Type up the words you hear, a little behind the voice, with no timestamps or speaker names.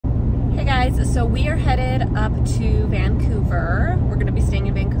guys, so we are headed up to Vancouver. We're gonna be staying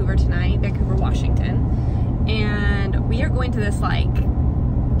in Vancouver tonight, Vancouver, Washington. And we are going to this like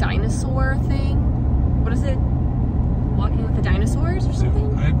dinosaur thing. What is it? Walking with the dinosaurs or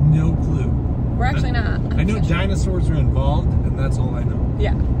something? I have no clue. We're actually not. I know dinosaurs are involved, and that's all I know.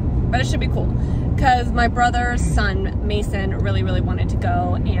 Yeah, but it should be cool. Because my brother's son, Mason, really wanted to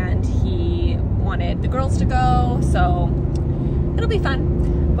go, and he wanted the girls to go, so it'll be fun.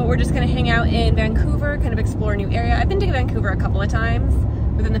 But we're just gonna hang out in Vancouver, kind of explore a new area. I've been to Vancouver a couple of times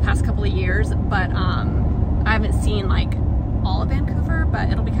within the past couple of years, but I haven't seen like all of Vancouver, but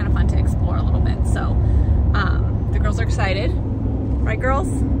it'll be kind of fun to explore a little bit. So the girls are excited. Right, girls?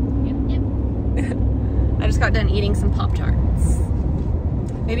 Yep. I just got done eating some Pop-Tarts.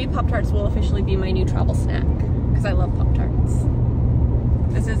 Maybe Pop-Tarts will officially be my new travel snack, because I love Pop-Tarts.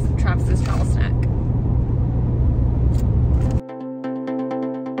 This is Travis's travel snack.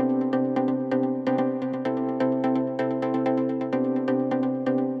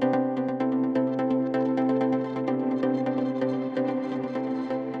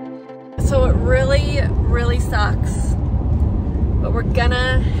 So it really sucks, but we're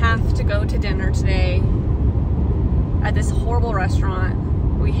gonna have to go to dinner today at this horrible restaurant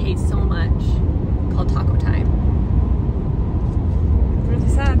we hate so much called Taco Time. Really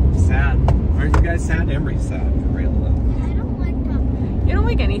sad. Sad. Aren't you guys sad? Emery's sad. For real though. I don't like Taco. You don't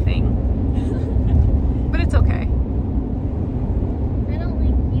like anything, but it's okay. I don't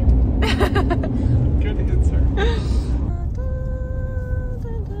like you. Good answer.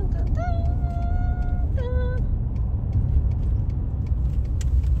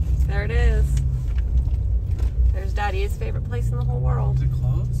 There it is. There's Daddy's favorite place in the whole world. Is it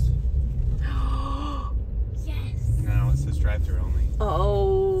closed? Yes. No, it says drive-thru only.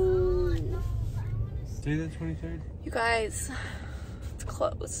 Oh. No, I want to Day the 23rd? You guys, it's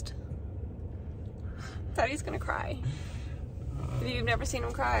closed. Daddy's gonna cry. If you've never seen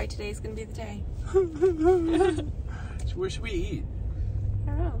him cry, today's gonna be the day. Where should we eat? I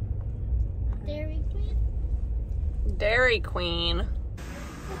don't know. Dairy Queen. Dairy Queen.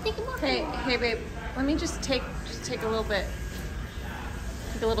 Hey, Hey babe, let me just take a little bit.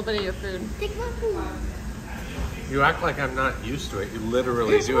 Take a little bit of your food. take my food. You act like I'm not used to it. You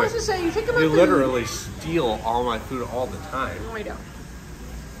literally You're do it. supposed to say, you take my You food. literally steal all my food all the time. No, I don't.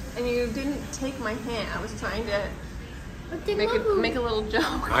 And you didn't take my hand. I was trying to Take make my food. a little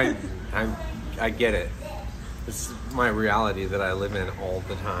joke. I get it. It's my reality that I live in all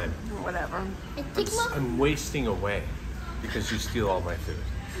the time. Whatever. I'm wasting away because you steal all my food.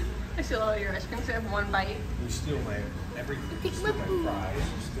 I steal all your ice cream so I have one bite. You steal my everything. You Take steal my my food. fries.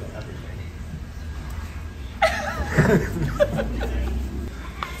 You steal everything.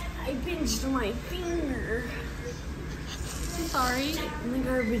 I pinched my finger. I'm sorry. In the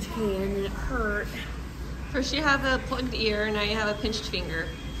garbage can and it hurt. First you have a plugged ear, now you have a pinched finger.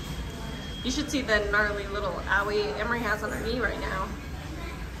 You should see the gnarly little owie Emery has on her knee right now.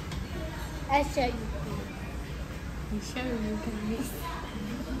 I show you. You show you guys.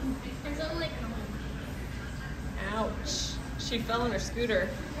 It's only Ouch. She fell on her scooter.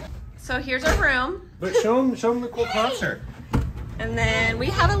 So here's our room. But show them the cool concert. And then we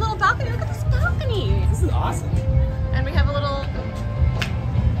have a little balcony. Look at this balcony. This is awesome. And we have a little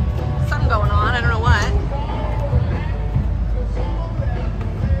something going on. I don't know what.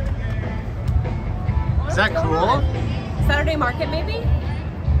 Is that cool? Saturday market maybe?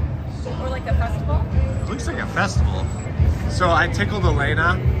 Or like a festival? It looks like a festival. So I tickled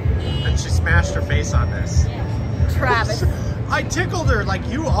Elena and she smashed her face on this. Travis. I tickled her like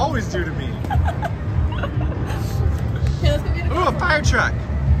you always do to me. Hey, let's go get a Ooh, a fire truck.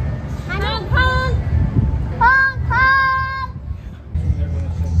 Honk, honk. Honk, honk.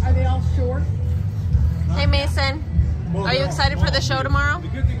 Are they all short? Hey Mason, are you excited for the show tomorrow?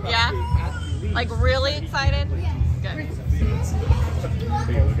 Yeah? Like really excited? Good. Are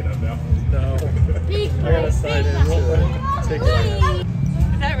you looking up now? No. Big I gotta sign in to take it.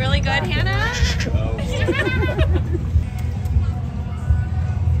 Is that really good, Hannah?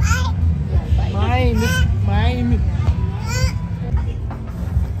 Mine.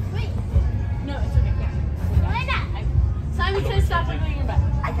 Wait. No, it's okay. Why not? Simon says stop wiggling your butt.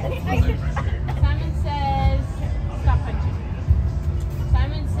 Simon says stop punching.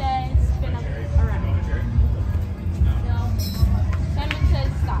 Simon says spin up around. No. Simon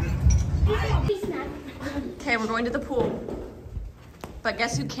says stop. Okay, we're going to the pool. But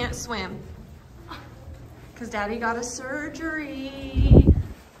guess who can't swim? Because Daddy got a surgery.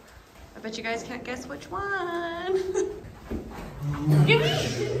 I bet you guys can't guess which one. Give me.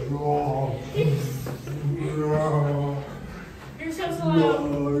 You're so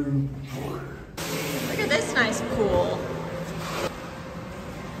slow. That's nice, cool.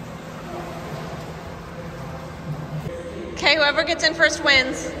 Okay, whoever gets in first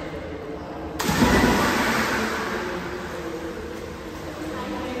wins.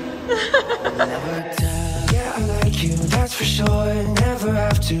 Yeah, I like you, that's for sure. Never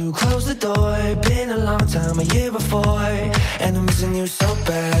have to close the door. Been a long time, a year before, and I'm missing you so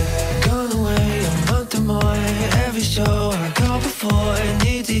bad. Gone away a month or more. Every show I go before,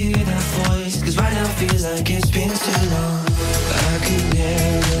 need to hear that voice, cause right now feels like it's been too long. I could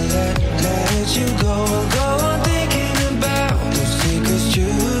never let you go on thinking about those secrets true.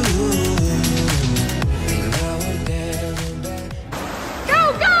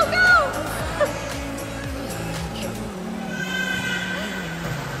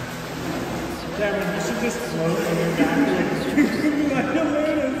 Devin, you should just float on your back like a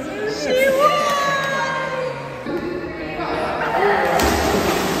man. She won!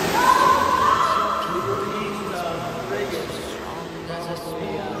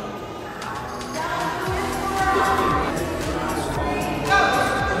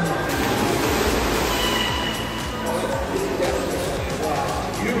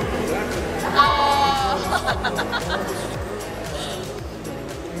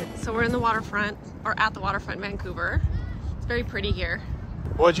 So we're in the waterfront, or at the waterfront in Vancouver. It's very pretty here.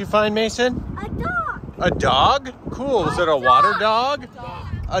 What'd you find, Mason? A dog. A dog? Cool. Was it a water dog?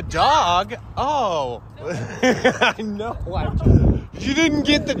 A dog? Oh. I know. You didn't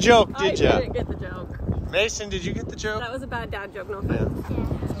get the joke, did you? I didn't get the joke. Mason, did you get the joke? That was a bad dad joke, no offense.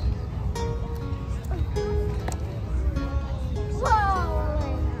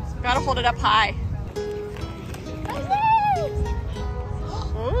 Whoa. Gotta hold it up high.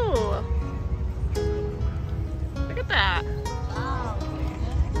 Ooh. Look at that. Wow.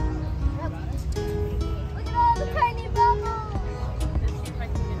 Look at all the tiny bubbles.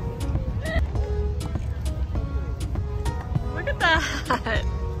 Look at that.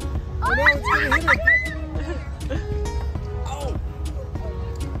 Oh, no.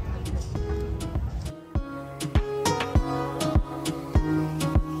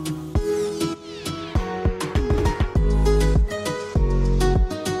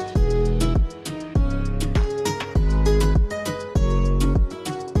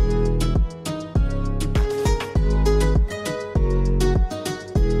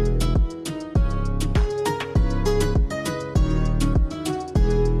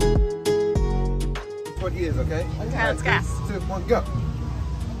 What he is, okay? Okay, let's gas. 3, 2, 1, go.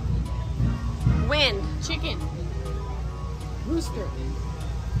 Wind. Chicken. Rooster.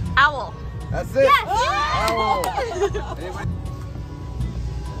 Owl. That's it. Yes. Owl. Anybody?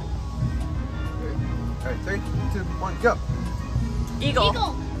 All right, 3, 2, 1, go. Eagle.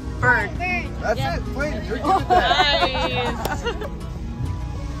 Eagle. Bird. Bird. That's Yeah. it. Wait, you're good at that. Nice.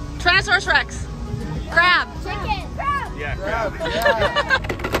 Tyrannosaurus Rex. Crab. Chicken. Crab. Yeah. Grab, yeah.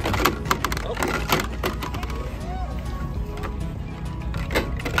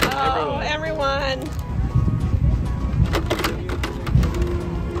 Oh, everyone.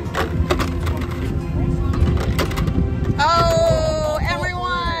 Oh,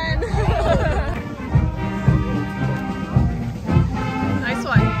 everyone. Nice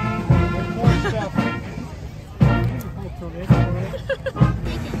one.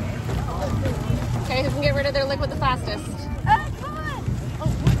 Okay, who can get rid of their liquid the fastest? Come on. Oh,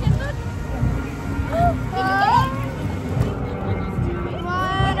 look at that. Come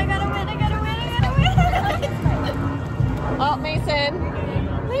on. I gotta win. I gotta win. I gotta win. Oh, Mason.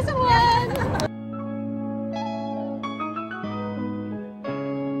 Mason won.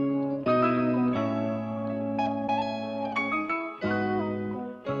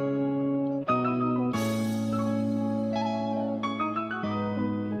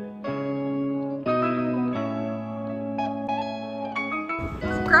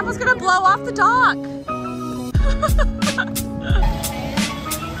 Grandpa's gonna blow off the dock.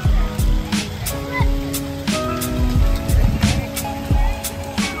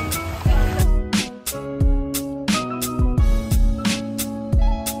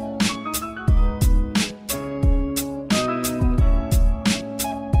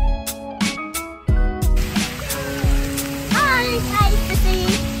 Hi. Hi, Sissy.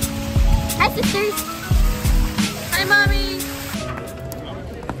 Hi, sisters. Hi, Mommy.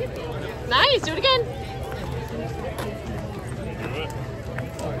 Nice, do it again.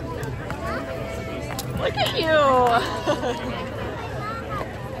 Look at you.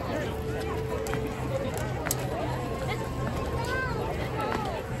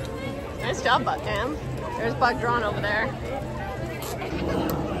 Nice job, Buck Cam. There's Bug Drawn over there.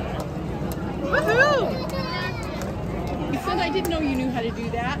 Woohoo! He said I didn't know you knew how to do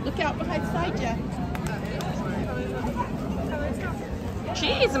that. Look out beside you.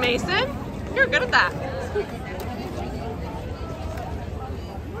 Jeez, Mason. You're good at that.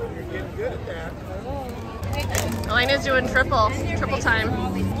 You're getting good at that. Elena's doing triple time.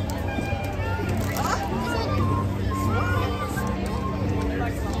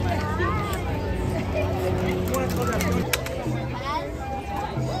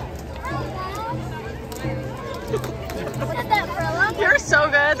 You're so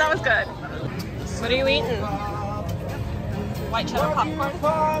good. That was good. What are you eating? White cheddar popcorn.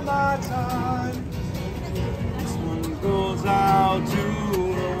 This one goes out to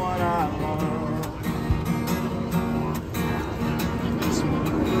the one I love. This one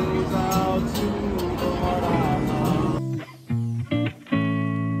goes out to the one I love.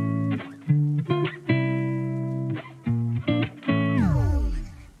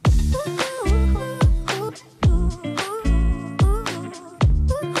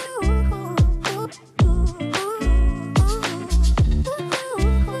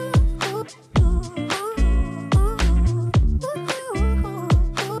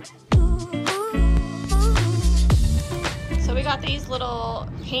 These little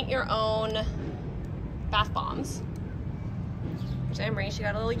paint your own bath bombs. There's Emery, she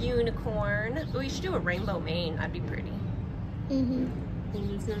got a little unicorn. Oh, you should do a rainbow mane, that'd be pretty. Mm-hmm.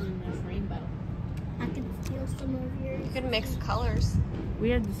 There's not enough rainbow. I could steal some of yours. You could mix colors.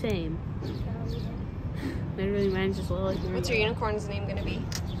 We have the same. Literally, mine's just a little. What's your unicorn's name gonna be?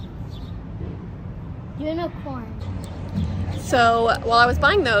 Unicorn. So while I was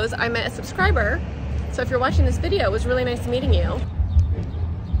buying those, I met a subscriber. So if you're watching this video, it was really nice meeting you.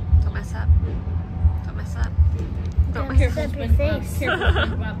 Don't mess up. Don't mess up. Don't mess up your face. Careful,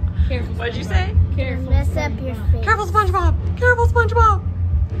 SpongeBob. Careful. What'd you say? Careful. Mess up your face. Careful, SpongeBob! Careful, SpongeBob!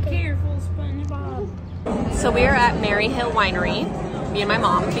 Careful, SpongeBob. So we are at Mary Hill Winery, me and my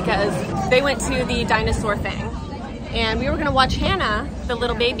mom, because they went to the dinosaur thing. And we were gonna watch Hannah, the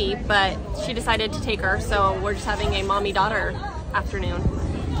little baby, but she decided to take her, so we're just having a mommy-daughter afternoon.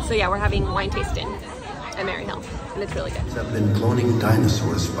 So yeah, we're having wine tasting at Mary Hill, and it's really good. Have been cloning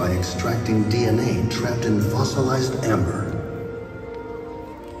dinosaurs by extracting DNA trapped in fossilized amber.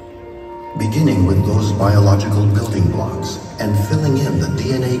 Beginning with those biological building blocks and filling in the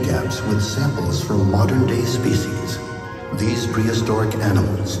DNA gaps with samples from modern-day species, these prehistoric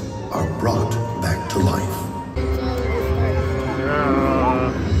animals are brought back to life.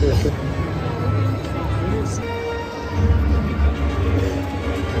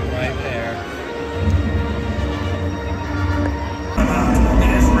 Right there. It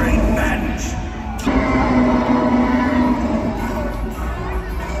is revenge.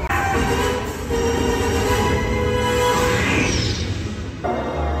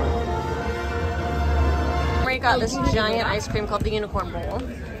 Emery got this giant ice cream called the Unicorn Bowl.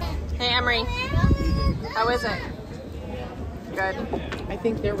 Hey Emery, how is it? Good. I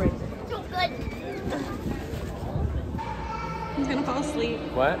think they're right. Good. He's gonna fall asleep.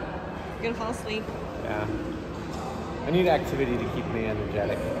 What? He's gonna fall asleep. Yeah. I need activity to keep me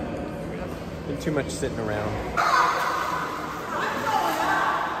energetic. Been too much sitting around.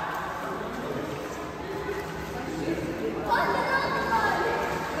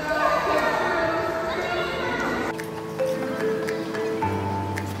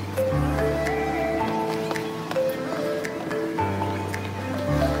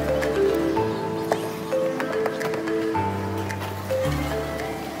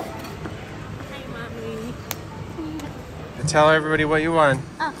 Tell everybody what you won.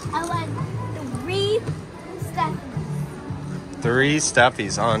 I want 3 stuffies. 3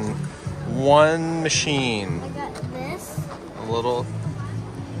 stuffies on one machine. I got this. A little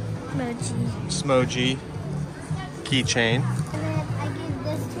smoji keychain. And then I gave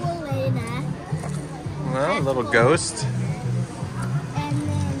this to Elena. Well, a little ghost. And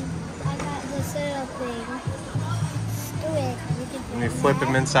then I got this little thing. Squid. You can And you flip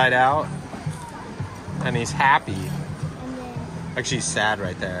him inside out. And he's happy. And then Actually, he's sad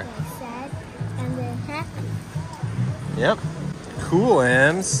right there. sad. And then happy. Yep. Cool,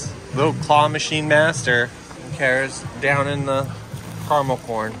 Ems. Little claw machine master. And Kara's down in the caramel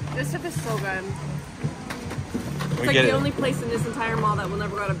corn. This stuff is so good. It's We like get the it. only place in this entire mall that will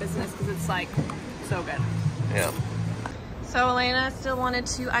never go out of business because it's like so good. Yeah. So Elena still wanted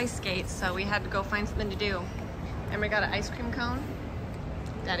to ice skate, so we had to go find something to do. Emery got an ice cream cone.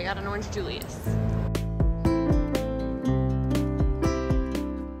 Daddy got an orange Julius.